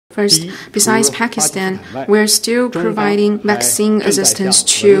First, besides Pakistan, we're still providing vaccine assistance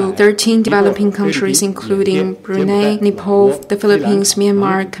to 13 developing countries, including Brunei, Nepal, the Philippines,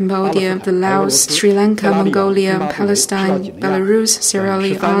 Myanmar, Cambodia, Laos, Sri Lanka, Mongolia, Palestine, Belarus, Sierra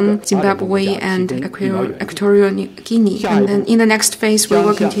Leone, Zimbabwe, and Equatorial Guinea. And then in the next phase, we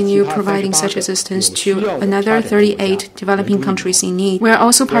will continue providing such assistance to another 38 developing countries in need. We are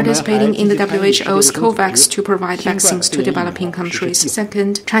also participating in the WHO's COVAX to provide vaccines to developing countries.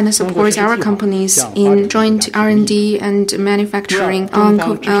 Second, China supports our companies in joint R&D and manufacturing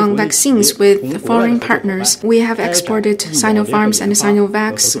on vaccines with foreign partners. We have exported Sinopharm's and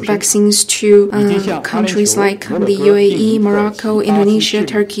Sinovac vaccines to countries like the UAE, Morocco, Indonesia,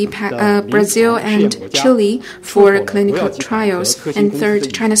 Turkey, Brazil, and Chile for clinical trials. And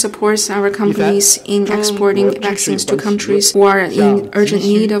third, China supports our companies in exporting vaccines to countries who are in urgent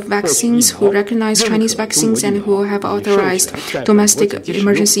need of vaccines, who recognize Chinese vaccines, and who have authorized domestic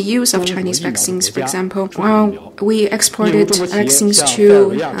emergency use of Chinese vaccines. For example, we exported vaccines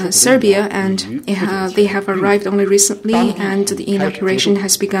to Serbia, and they have arrived only recently, and the inauguration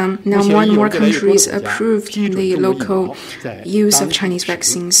has begun. Now more and more countries approved the local use of Chinese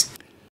vaccines.